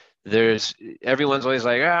 Everyone's always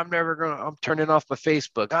like, I'm turning off my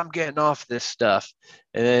Facebook. I'm getting off this stuff.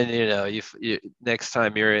 And then, you next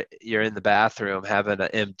time you're in the bathroom having an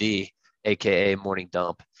MD, AKA morning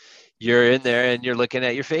dump, you're in there and you're looking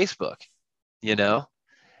at your Facebook,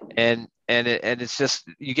 and it's just,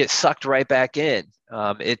 you get sucked right back in.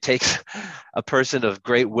 It takes a person of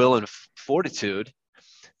great will and fortitude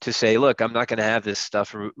to say, look, I'm not going to have this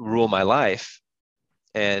stuff rule my life.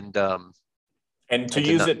 And to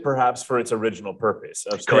use it perhaps for its original purpose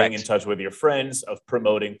of staying in touch with your friends, of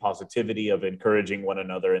promoting positivity, of encouraging one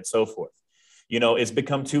another, and so forth. It's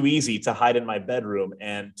become too easy to hide in my bedroom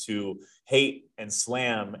and to hate and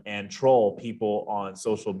slam and troll people on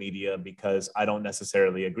social media because I don't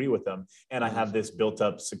necessarily agree with them. And I have this built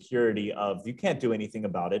up security of, you can't do anything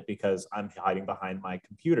about it because I'm hiding behind my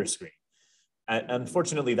computer screen. And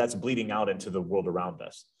unfortunately, that's bleeding out into the world around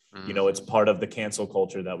us. It's part of the cancel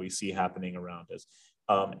culture that we see happening around us.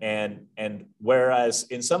 And whereas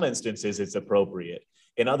in some instances it's appropriate,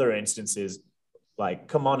 in other instances, like,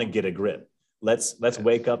 come on and get a grip. Let's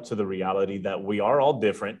wake up to the reality that we are all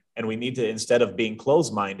different, and we need to, instead of being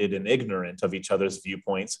closed-minded and ignorant of each other's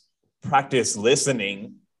viewpoints, practice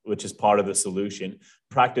listening, which is part of the solution.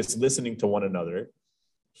 Practice listening to one another.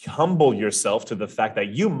 Humble yourself to the fact that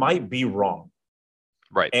you might be wrong.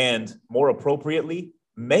 Right. And more appropriately,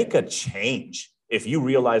 make a change if you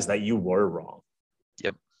realize that you were wrong.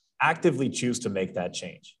 Yep. Actively choose to make that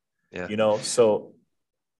change. Yeah. So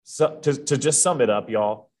to just sum it up,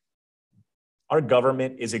 y'all, our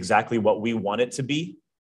government is exactly what we want it to be,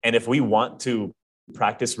 And if we want to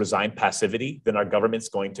practice resigned passivity, then our government's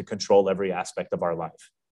going to control every aspect of our life.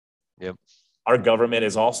 Yep. Our government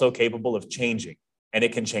is also capable of changing, and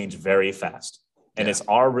it can change very fast. And it's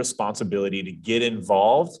our responsibility to get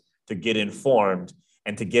involved, to get informed,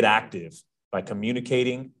 and to get active by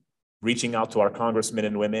communicating, reaching out to our congressmen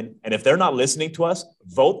and women. And if they're not listening to us,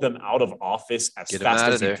 vote them out of office as fast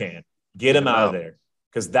as you can. Get them out of there,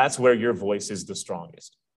 because that's where your voice is the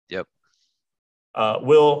strongest. Yep.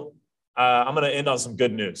 Will, I'm going to end on some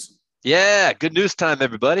good news. Yeah, good news time,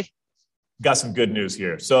 everybody. Got some good news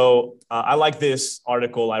here. So I like this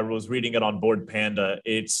article. I was reading it on Board Panda.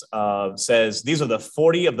 It says these are the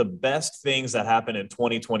 40 of the best things that happened in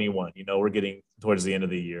 2021. You know, we're getting towards the end of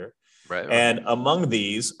the year. Right. And among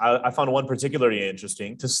these, I found one particularly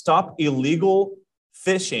interesting. To stop illegal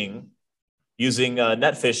fishing using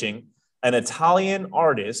net fishing, an Italian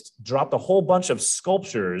artist dropped a whole bunch of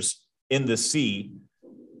sculptures in the sea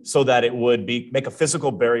so that it would make a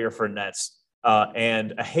physical barrier for nets.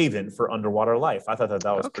 And a haven for underwater life. I thought that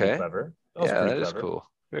was pretty clever. That is cool.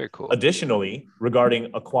 Very cool. Additionally,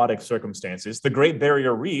 regarding aquatic circumstances, the Great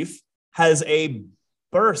Barrier Reef has a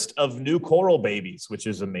burst of new coral babies, which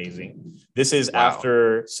is amazing. This is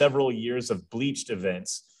after several years of bleached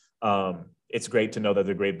events. It's great to know that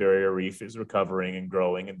the Great Barrier Reef is recovering and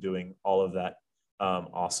growing and doing all of that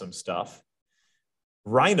awesome stuff.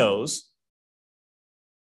 Rhinos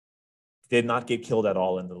did not get killed at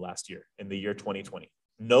all in the year 2020.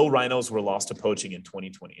 No rhinos were lost to poaching in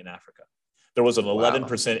 2020 in Africa. There was an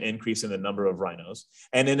 11% increase in the number of rhinos.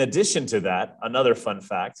 And in addition to that, another fun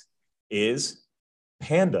fact is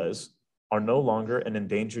pandas are no longer an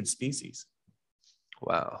endangered species.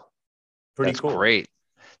 Wow. Pretty cool. Great.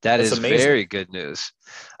 That's amazing. Very good news.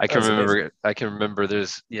 I can remember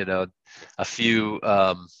there's, a few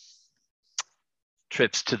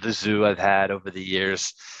trips to the zoo I've had over the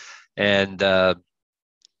years. And I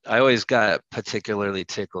always got particularly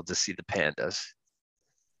tickled to see the pandas.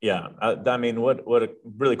 Yeah, I mean, what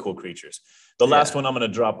really cool creatures. The last one I'm going to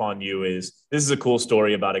drop on you is, this is a cool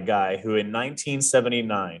story about a guy who in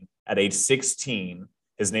 1979, at age 16,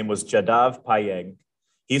 his name was Jadav Payeg.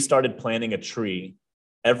 He started planting a tree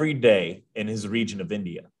every day in his region of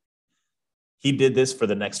India. He did this for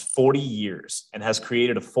the next 40 years and has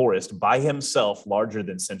created a forest by himself larger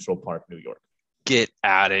than Central Park, New York. Get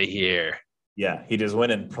out of here. Yeah, he just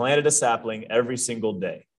went and planted a sapling every single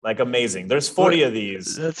day. Like, amazing. There's 40 of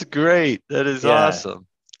these. That's great. That is awesome.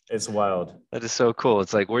 It's wild. That is so cool.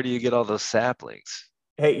 It's like, where do you get all those saplings?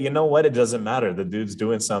 Hey, you know what? It doesn't matter. The dude's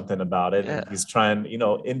doing something about it. Yeah. He's trying,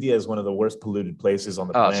 India is one of the worst polluted places on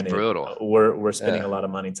the planet. It's brutal. We're spending a lot of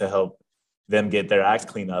money to help them get their act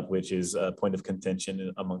cleaned up, which is a point of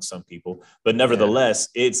contention among some people. But nevertheless,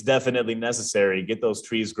 it's definitely necessary. Get those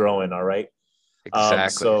trees growing, all right?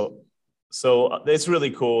 Exactly. So it's really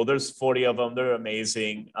cool. There's 40 of them. They're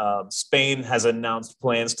amazing. Spain has announced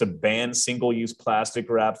plans to ban single-use plastic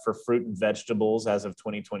wrap for fruit and vegetables as of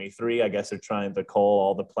 2023. I guess they're trying to cull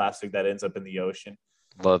all the plastic that ends up in the ocean.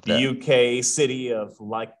 Love that. The UK city of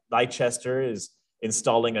Leicester is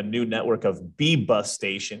installing a new network of bee bus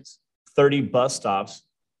stations. 30 bus stops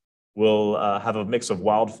will have a mix of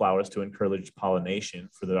wildflowers to encourage pollination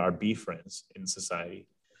for our bee friends in society,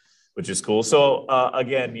 which is cool. So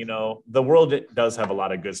again, the world does have a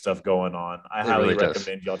lot of good stuff going on. I highly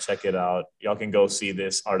recommend y'all check it out. Y'all can go see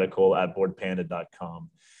this article at boardpanda.com.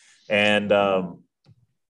 And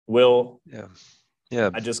Will,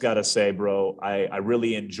 I just got to say, bro, I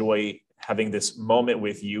really enjoy having this moment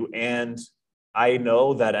with you. And I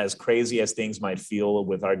know that as crazy as things might feel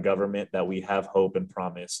with our government, that we have hope and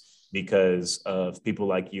promise because of people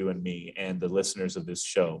like you and me and the listeners of this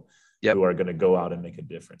show. Who are going to go out and make a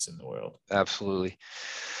difference in the world. Absolutely.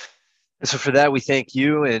 And so for that, we thank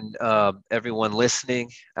you and everyone listening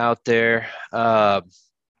out there.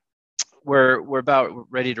 We're about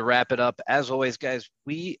ready to wrap it up. As always, guys,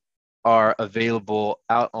 we are available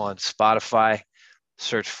out on Spotify.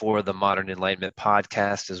 Search for the Modern Enlightenment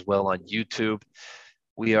Podcast, as well on YouTube.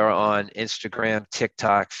 We are on Instagram,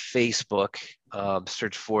 TikTok, Facebook.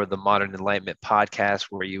 Search for the Modern Enlightenment Podcast,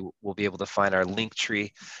 where you will be able to find our link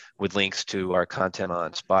tree with links to our content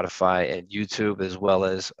on Spotify and YouTube, as well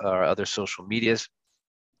as our other social medias.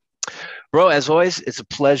 Bro, as always, it's a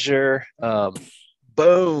pleasure. Doing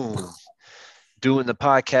the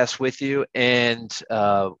podcast with you. And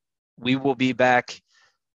we will be back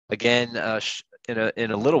again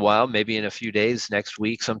in a little while, maybe in a few days, next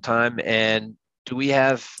week sometime. And do we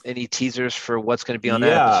have any teasers for what's going to be on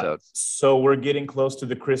that episode? So we're getting close to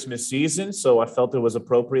the Christmas season. So I felt it was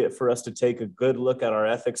appropriate for us to take a good look at our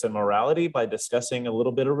ethics and morality by discussing a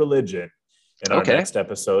little bit of religion. in our next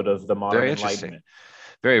episode of the Modern Enlightenment.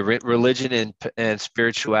 Very religion and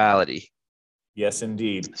spirituality. Yes,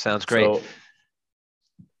 indeed. Sounds great. So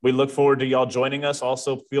we look forward to y'all joining us.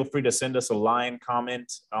 Also, feel free to send us a line,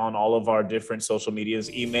 comment on all of our different social medias.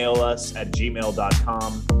 Email us at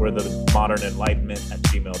gmail.com. We're the Modern Enlightenment at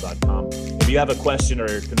gmail.com. If you have a question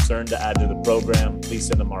or concern to add to the program, please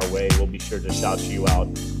send them our way. We'll be sure to shout you out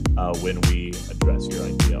when we address your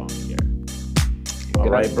idea on here. All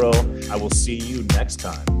right, bro. I will see you next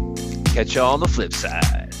time. Catch y'all on the flip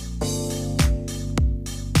side.